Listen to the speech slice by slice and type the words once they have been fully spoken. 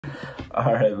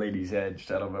All right, ladies and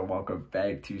gentlemen, welcome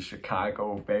back to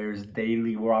Chicago Bears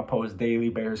Daily, where I post daily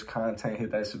Bears content.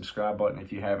 Hit that subscribe button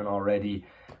if you haven't already.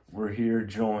 We're here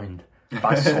joined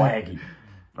by Swaggy,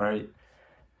 right?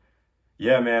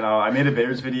 Yeah, man, I made a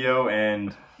Bears video,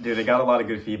 and, dude, I got a lot of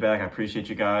good feedback. I appreciate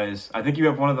you guys. I think you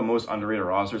have one of the most underrated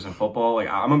rosters in football. Like,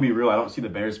 I'm going to be real, I don't see the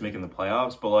Bears making the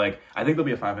playoffs, but, like, I think they'll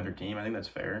be a 500 team. I think that's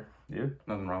fair. Yeah.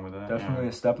 Nothing wrong with that. Definitely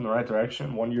a step in the right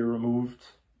direction. 1 year removed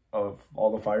of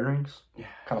all the firings. Yeah.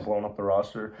 Kind of blowing up the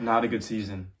roster. Not a good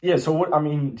season. Yeah, so what, I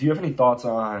mean, do you have any thoughts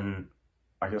on,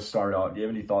 I guess start out, do you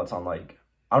have any thoughts on, like,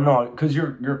 I don't know, because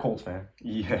you're a Colts fan.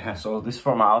 Yeah. So this is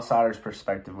from an outsider's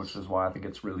perspective, which is why I think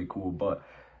it's really cool. But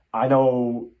I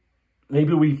know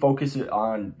maybe we focus it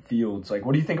on Fields. Like,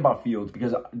 what do you think about Fields?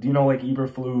 Because do you know, like,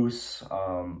 Eberflus?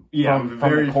 Yeah, I'm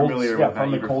very familiar with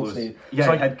from the Eberflus. Colts state. Yeah,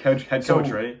 so, like, head coach,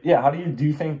 right? Yeah, how do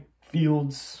you think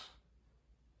Fields,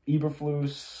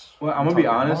 Eberflus? Well, I'm gonna be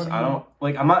honest. I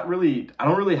don't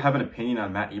really have an opinion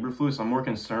on Matt Eberflus. I'm more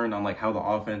concerned on like how the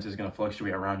offense is gonna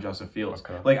fluctuate around Justin Fields.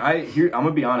 Okay. Like I'm gonna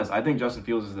be honest. I think Justin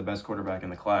Fields is the best quarterback in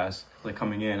the class. Like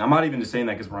coming in, I'm not even just saying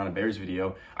that because we're on a Bears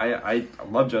video. I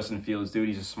love Justin Fields, dude.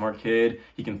 He's a smart kid.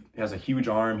 He has a huge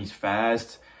arm. He's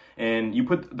fast, and you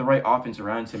put the right offense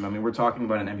around him. I mean, we're talking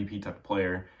about an MVP type of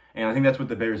player. And I think that's what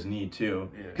the Bears need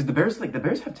too, because the Bears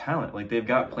have talent. Like they've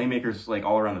got playmakers like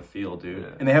all around the field,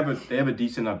 dude. And they have a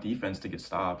decent enough defense to get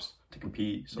stops to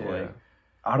compete. So like,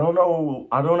 I don't know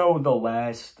the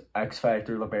last X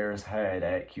factor the Bears had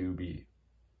at QB.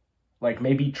 Like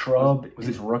maybe Trubb was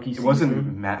his rookie season. It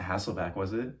wasn't Matt Hasselbeck,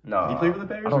 was it? No, did he play for the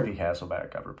Bears? I don't think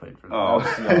Hasselbeck ever played for the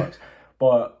Seahawks. Seahawks.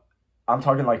 But I'm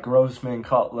talking like Grossman,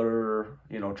 Cutler,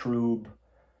 Trube.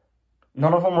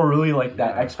 None of them were really like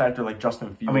that X factor like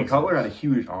Justin Fields. I mean, Cutler had a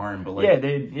huge arm, but like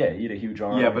he had a huge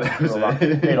arm. Yeah, but that was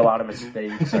made a lot of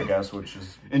mistakes, I guess, which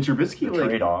is and Trubisky the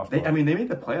trade-off. They made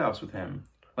the playoffs with him.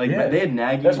 Like they had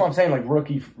Nagy. That's what I'm saying. Like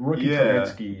rookie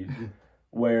Trubisky,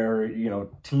 where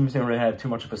teams didn't really have too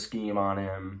much of a scheme on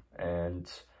him,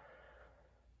 and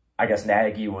I guess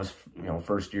Nagy was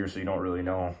first year, so you don't really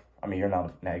know. I mean, you're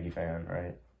not a Nagy fan,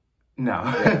 right? No.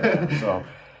 Yeah, so.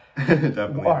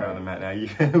 Definitely not a Matt Nagy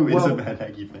fan. Who is a Matt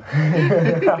Nagy fan?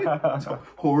 It's a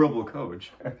horrible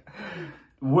coach.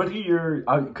 What are your...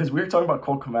 Because we were talking about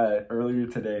Cole Kmet earlier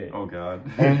today. Oh, God.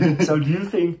 And so do you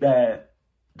think that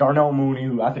Darnell Mooney,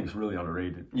 who I think is really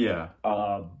underrated. Yeah.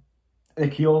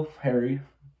 N'Keal Harry,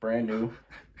 brand new.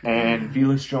 And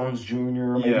Felix Jones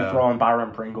Jr., maybe throw in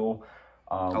Byron Pringle.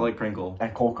 I like Pringle.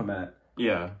 And Cole Kmet.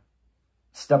 Yeah.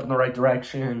 Step in the right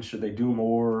direction? Should they do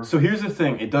more? So here's the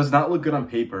thing. It does not look good on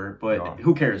paper, but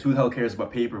who cares? Who the hell cares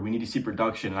about paper? We need to see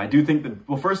production. And I do think that,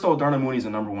 well, first of all, Darnell Mooney's a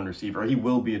 #1 receiver. He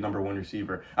will be a #1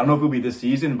 receiver. I don't know if he'll be this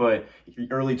season, but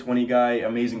early 20 guy,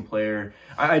 amazing player.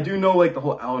 I do know, like, the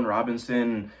whole Allen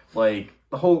Robinson, like,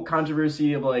 the whole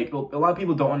controversy of, like, well, a lot of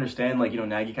people don't understand, like,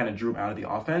 Nagy kind of drew him out of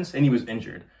the offense, and he was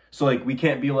injured. So, like, we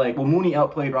can't be like, well, Mooney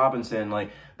outplayed Robinson.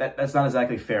 Like, that's not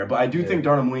exactly fair. But I do think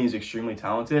Darnell Mooney is extremely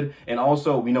talented. And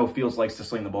also, we know Fields likes to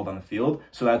sling the ball down the field.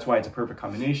 So that's why it's a perfect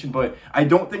combination. But I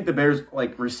don't think the Bears,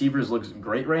 like, receivers looks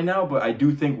great right now. But I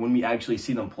do think when we actually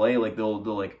see them play, like, they'll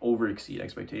like, over-exceed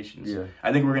expectations. Yeah.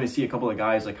 I think we're going to see a couple of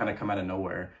guys, like, kind of come out of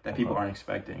nowhere that people aren't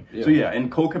expecting. Yeah. So, yeah,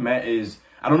 and Cole Kmet is...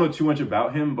 I don't know too much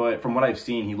about him, but from what I've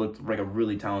seen, he looked like a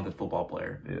really talented football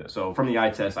player. Yeah. So, from the eye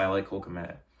test, I like Cole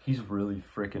Kmet. He's really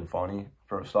freaking funny,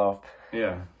 first off.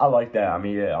 Yeah. I like that. I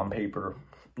mean, on paper,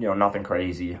 nothing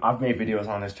crazy. I've made videos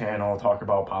on this channel, talk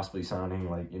about possibly signing,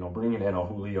 like, bringing in a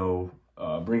Julio,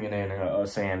 bringing in a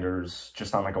Sanders,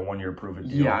 just on, like, a 1-year prove-it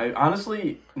deal. Yeah,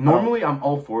 honestly, normally I'm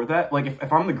all for that. Like,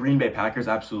 if I'm the Green Bay Packers,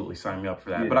 absolutely sign me up for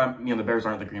that. Yeah. But the Bears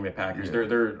aren't the Green Bay Packers. Yeah.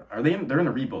 They're in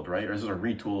a rebuild, right? Or is this a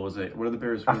retool? What are the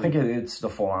Bears? Really? I think it's the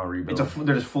full-on rebuild.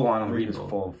 They're just full-on rebuild.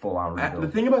 It's full-on rebuild. The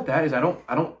thing about that is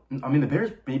I mean, the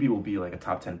Bears maybe will be like a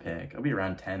top 10 pick. It'll be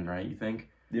around 10, right? You think?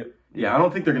 Yep. Yeah, I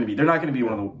don't think they're not going to be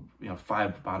one of the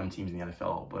 5 bottom teams in the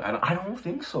NFL. But I don't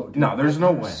think so. Dude. No, there's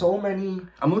no way. So many.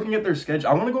 I'm looking at their schedule.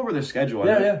 I want to go over their schedule.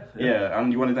 Yeah. You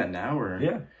want to do that now or?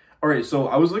 Yeah. All right. So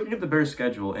I was looking at the Bears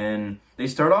schedule, and they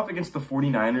start off against the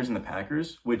 49ers and the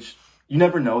Packers, which you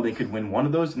never know. They could win one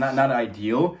of those. Not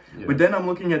ideal. Yeah. But then I'm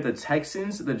looking at the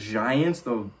Texans, the Giants,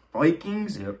 the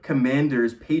Vikings,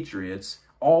 Commanders, Patriots.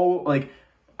 All like,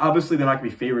 obviously they're not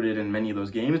going to be favorited in many of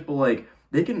those games, but like.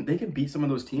 They can beat some of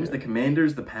those teams, the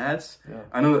Commanders, the Pats. Yeah.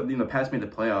 I know that the Pats made the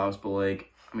playoffs, but like,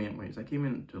 I mean, wait, is that game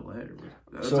in Gillette?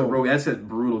 That's a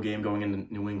brutal game going into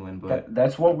New England. But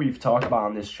that's what we've talked about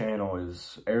on this channel.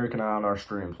 Is Eric and I on our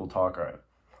streams will talk. Right,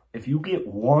 if you get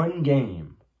one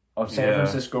game of San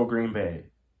Francisco, Green Bay,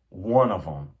 one of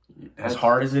them, as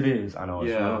hard as it is, I know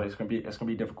it's gonna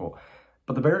be difficult.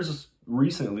 But the Bears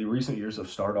recent years have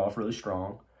started off really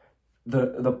strong.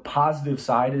 The positive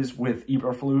side is with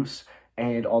Eberflus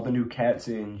and all the new cats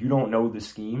in, you don't know the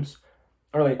schemes.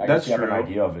 Or like, I guess you have an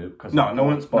idea of it. No, I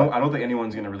don't think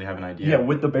anyone's going to really have an idea. Yeah,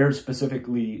 with the Bears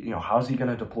specifically, how's he going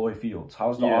to deploy Fields?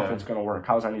 How's the offense going to work?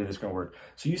 How's any of this going to work?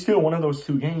 So you steal one of those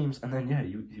 2 games, and then,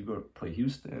 you go play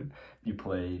Houston. You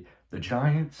play the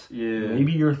Giants. Yeah.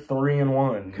 Maybe you're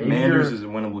 3-1. Commanders is a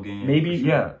winnable game. Maybe,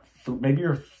 maybe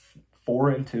you're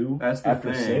 4-2 That's the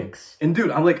after thing. 6. And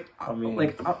dude, I'm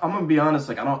gonna be honest,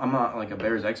 like I'm not like a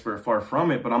Bears expert, far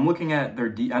from it, but I'm looking at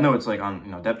their I know it's like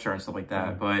on depth chart and stuff like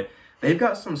that, but they've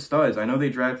got some studs. I know they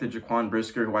drafted Jaquan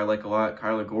Brisker, who I like a lot,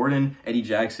 Kyler Gordon, Eddie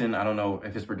Jackson. I don't know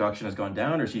if his production has gone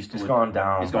down or is he still... It's gone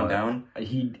down. It's gone down?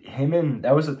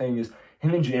 That was the thing is,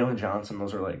 him and Jalen Johnson,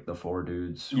 those are like the 4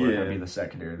 dudes who are going to be the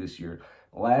secondary this year.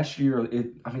 Last year,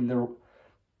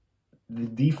 the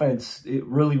defense, it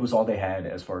really was all they had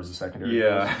as far as the secondary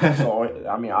goes. So,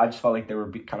 I just felt like they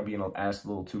were kind of being asked a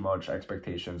little too much,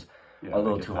 expectations a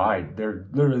little too high. They're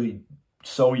literally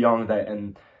so young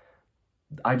and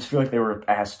I just feel like they were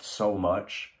asked so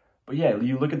much. But yeah,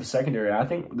 you look at the secondary. I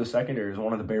think the secondary is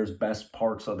one of the Bears' best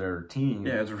parts of their team.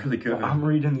 Yeah, it's really good. I'm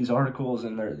reading these articles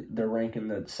and they're ranking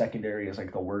the secondary as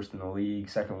like the worst in the league,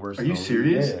 second worst. Are in you the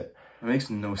serious? League. Yeah. That makes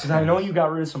no sense. Because I know you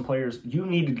got rid of some players. You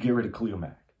needed to get rid of Khalil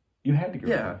Mack. You had to get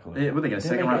rid of Khalil Mack. What they got?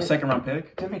 Second round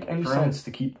pick? Didn't make any sense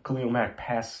to keep Khalil Mack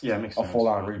past a full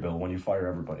on rebuild when you fire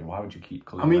everybody. Why would you keep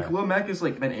Khalil Mack? Khalil Mack is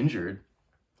like been injured.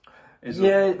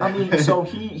 So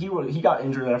he got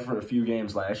injured after a few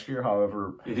games last year.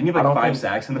 However, didn't he have like 5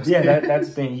 sacks in those games? Yeah, that's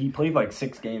the thing. He played like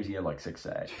 6 games. He had like 6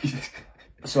 sacks.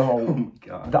 So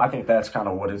I think that's kind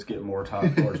of what it's getting more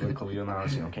towards with Khalil now.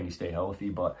 Is, can he stay healthy?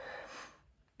 But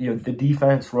the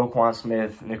defense, Roquan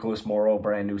Smith, Nicholas Morrow,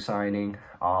 brand new signing.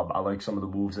 I like some of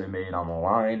the moves they made on the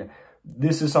line.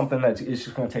 This is something it's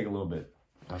just going to take a little bit.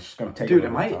 It's just going to take. Dude,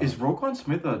 is Roquan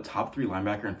Smith a top 3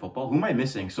 linebacker in football? Who am I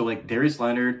missing? So like Darius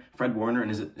Leonard, Fred Warner,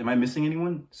 and am I missing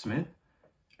anyone? Smith?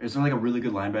 Is there like a really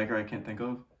good linebacker I can't think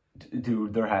of?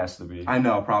 Dude, there has to be. I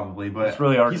know, probably, but it's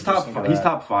really hard. He's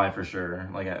top 5 for sure,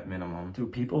 like at minimum.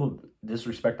 Dude, people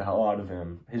disrespect the hell out of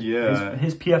him. His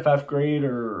PFF grade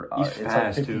he's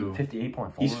fast like too.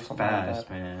 58.4. He's fast,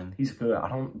 man. He's good.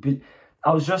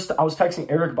 I was texting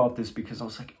Eric about this because I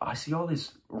was like, I see all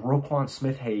this Roquan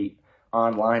Smith hate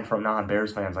online from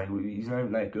non-Bears fans. Like, he's not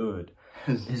even that good.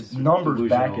 His numbers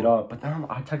back it up. But then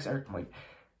I text Eric.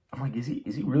 I'm like, is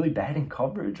he really bad in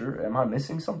coverage, or am I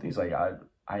missing something? He's like,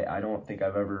 I don't think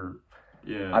I've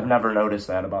never noticed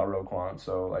that about Roquan.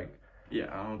 So like, yeah,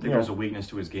 I don't think there's a weakness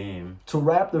to his game. To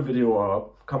wrap the video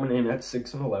up, coming in at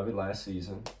 6-11 last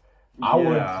season, I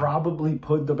would probably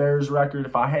put the Bears record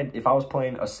if I was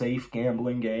playing a safe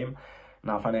gambling game.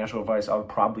 Not financial advice. I would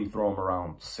probably throw them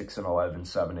around 6-11,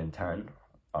 7-10.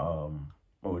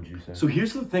 What would you say? So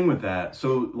here's the thing with that.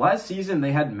 So last season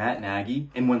they had Matt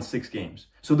Nagy and won 6 games.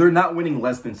 So they're not winning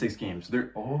less than 6 games.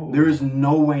 There is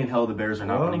no way in hell the Bears are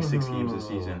not winning 6 games this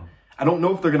season. I don't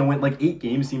know if they're gonna win. Like 8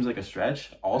 games seems like a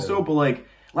stretch. Also, but like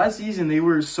last season they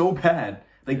were so bad.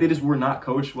 Like they just were not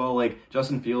coached well. Like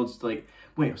Justin Fields. Like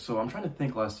wait. So I'm trying to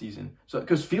think last season. So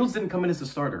because Fields didn't come in as the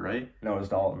starter, right? No, it was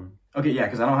Dalton. Okay, yeah,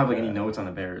 because I don't have like any notes on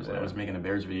the Bears. I was making a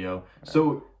Bears video.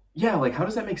 So yeah, like how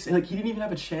does that make sense? Like he didn't even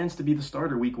have a chance to be the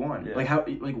starter week 1. Yeah. Like how?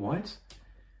 Like what?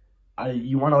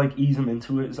 You want to like ease him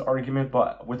into his argument,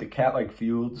 but with a cat like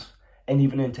Fields, and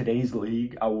even in today's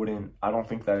league, I don't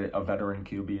think that a veteran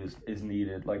QB is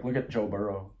needed. Like look at Joe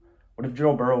Burrow. What if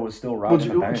Joe Burrow was still riding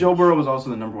the bench? Joe Burrow was also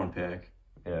the number 1 pick.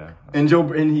 Yeah, and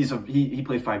he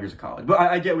played 5 years of college. But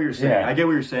I get what you're saying. Yeah. I get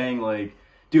what you're saying. Like,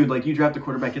 dude, like you draft a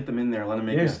quarterback, get them in there, let them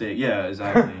make a mistake. Yeah,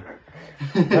 exactly.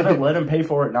 let him pay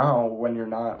for it now when you're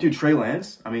not. Dude, Trey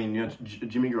Lance. I mean,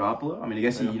 Jimmy Garoppolo. I mean, I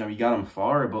guess he got him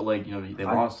far, but like they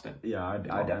lost it. Yeah,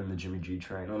 I'd end the Jimmy G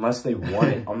train unless they won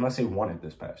it. Unless they won it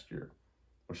this past year,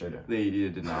 which they did. They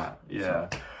did not. Yeah.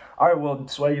 So, all right. Well,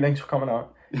 Swaggy, thanks for coming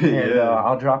out. And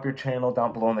I'll drop your channel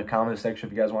down below in the comment section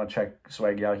if you guys want to check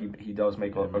Swaggy out. He does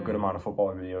make a good amount of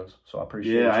football videos, so I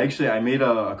appreciate it. Yeah, I made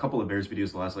a couple of Bears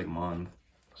videos the last like month.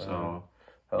 So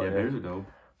Bears are dope.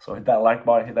 So hit that like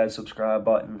button, hit that subscribe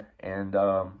button, and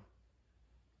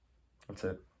that's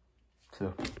it.